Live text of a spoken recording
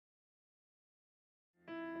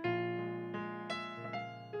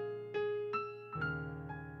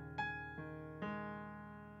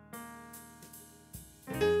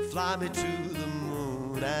Fly me to the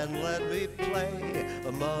moon and let me play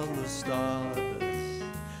among the stars.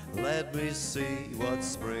 Let me see what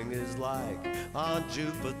spring is like on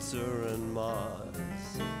Jupiter and Mars.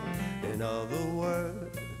 In other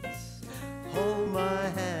words, hold my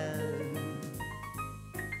hand.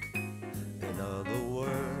 In other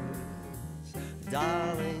words,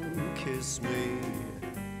 darling, kiss me.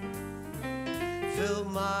 Fill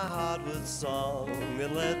my heart with song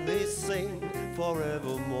and let me sing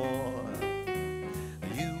forevermore.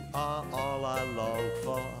 You are all I long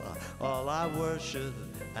for, all I worship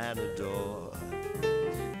and adore.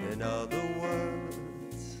 In other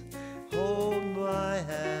words, hold my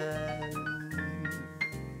hand.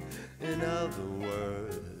 In other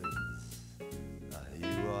words,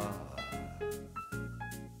 you are.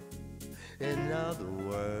 In other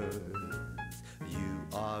words, you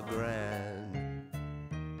are grand.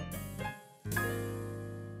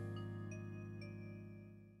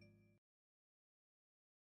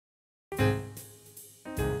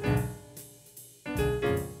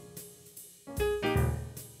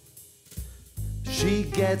 She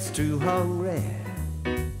gets too hungry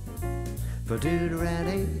for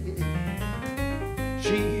Deuteronomy.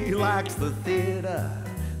 She likes the theater,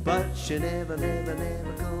 but she never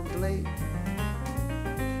comes late.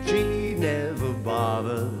 She never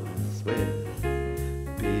bothers with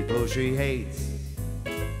people she hates.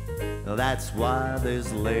 That's why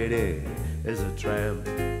this lady is a tramp.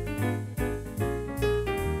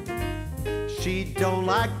 She don't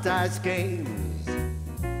like dice games,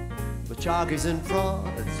 but jockeys and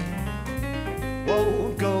frauds.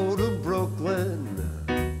 Won't go to Brooklyn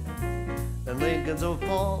and Lincoln's or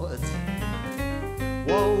Fords.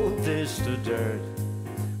 Won't dish the dirt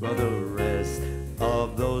for the rest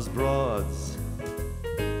of those broads.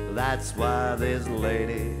 That's why this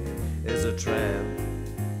lady is a tramp.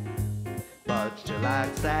 But she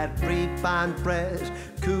likes that refined fresh,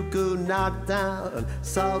 cuckoo knocked down,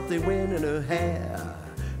 salty wind in her hair,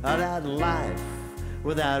 that life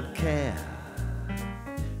without care.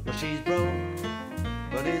 Well, she's broke,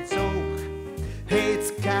 but it's oak,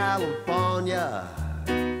 hates California,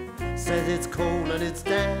 says it's cold and it's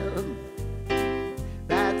damp.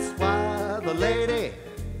 That's why the lady,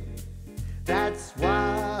 that's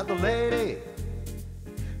why the lady,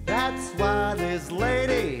 that's why this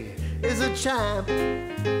lady is a champ.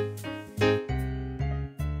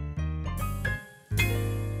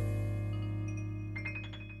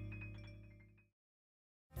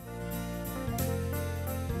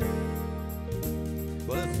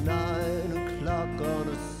 Well, it's 9 o'clock on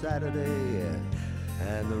a Saturday,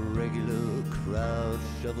 and the regular crowd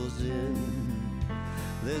shovels in.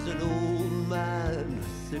 There's an old man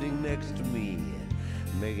sitting next to me,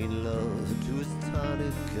 making love to his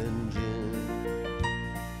tonic and gin.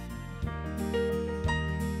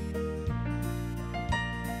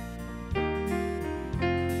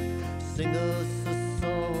 Sing us a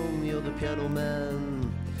song, you're the piano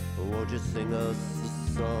man. Won't you sing us a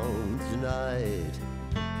song tonight?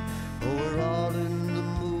 Oh, we're all in the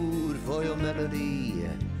mood for your melody,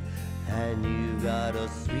 and you got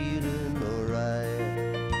us feeling alright.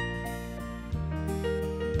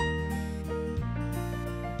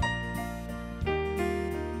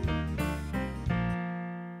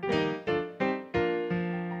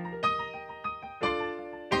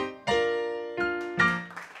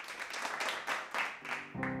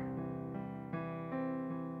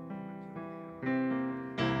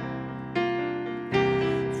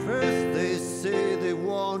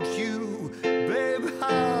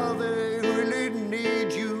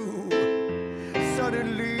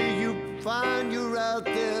 Suddenly you find you're out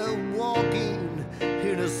there walking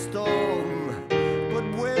in a storm. But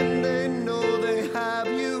when they know they have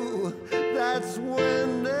you, that's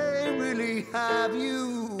when they really have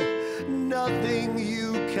you. Nothing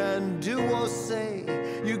you can do or say,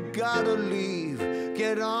 you gotta leave,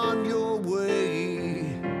 get on your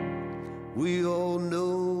way. We all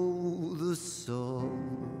know the song.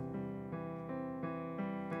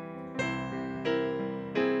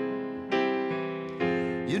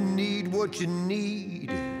 You need what you need,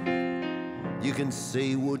 you can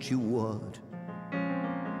say what you want.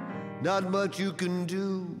 Not much you can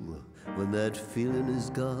do when that feeling is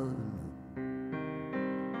gone.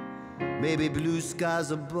 Maybe blue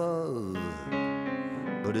skies above,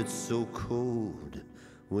 but it's so cold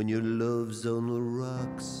when your love's on the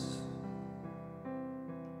rocks.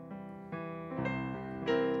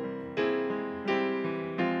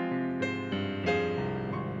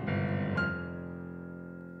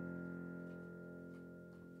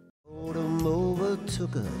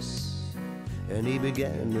 Took us, and he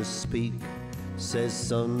began to speak. Says,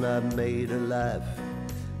 son, I made a life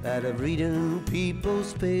out of reading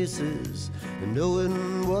people's faces and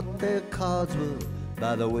knowing what their cards were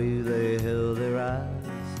by the way they held their eyes.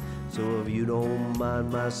 So if you don't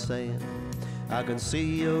mind my saying, I can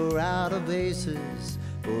see you're out of aces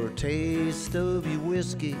for a taste of your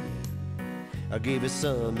whiskey. I gave you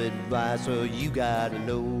some advice, well, you gotta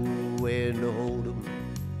know when to hold 'em,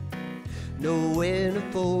 know when to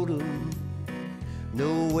fold 'em,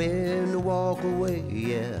 know when to walk away,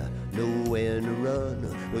 yeah, know when to run.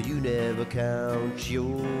 Well, you never count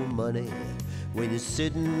your money when you're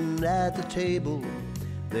sitting at the table.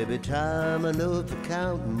 There'll be time enough for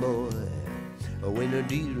counting, boy, when the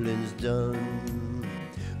dealing's done,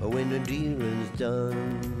 when the dealing's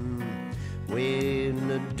done, when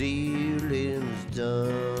the dealing's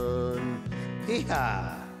done.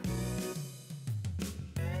 Hee-haw!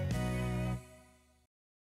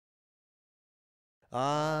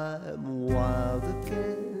 I'm wild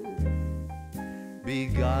again,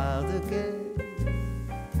 beguiled again,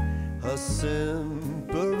 a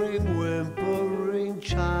simpering, whimpering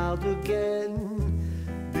child again,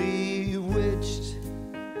 bewitched,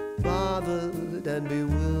 bothered and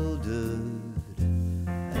bewildered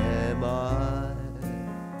am I.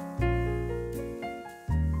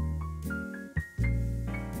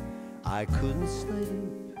 I couldn't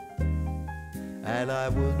sleep and I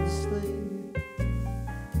wouldn't sleep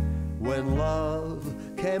when love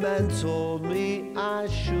came and told me I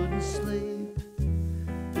shouldn't sleep.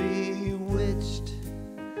 Bewitched,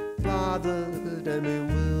 bothered and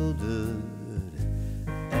bewildered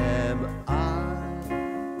am I.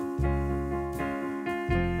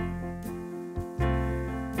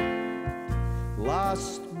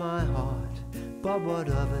 Lost my heart, but what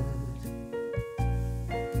of it?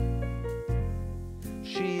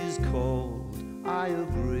 She's cold, I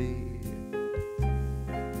agree.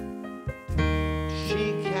 She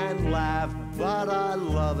can laugh, but I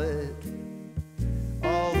love it,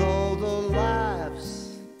 although the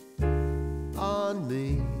laugh's on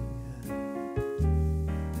me.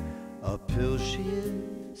 A pill she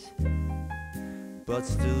is, but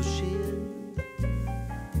still she is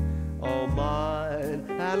all mine,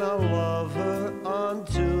 and I love her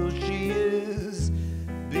until she is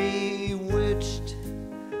bewitched,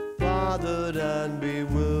 bothered and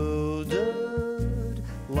bewildered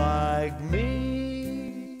like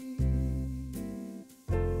me.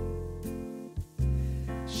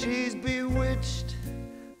 She's bewitched,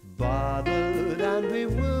 bothered and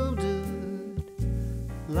bewildered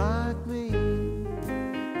like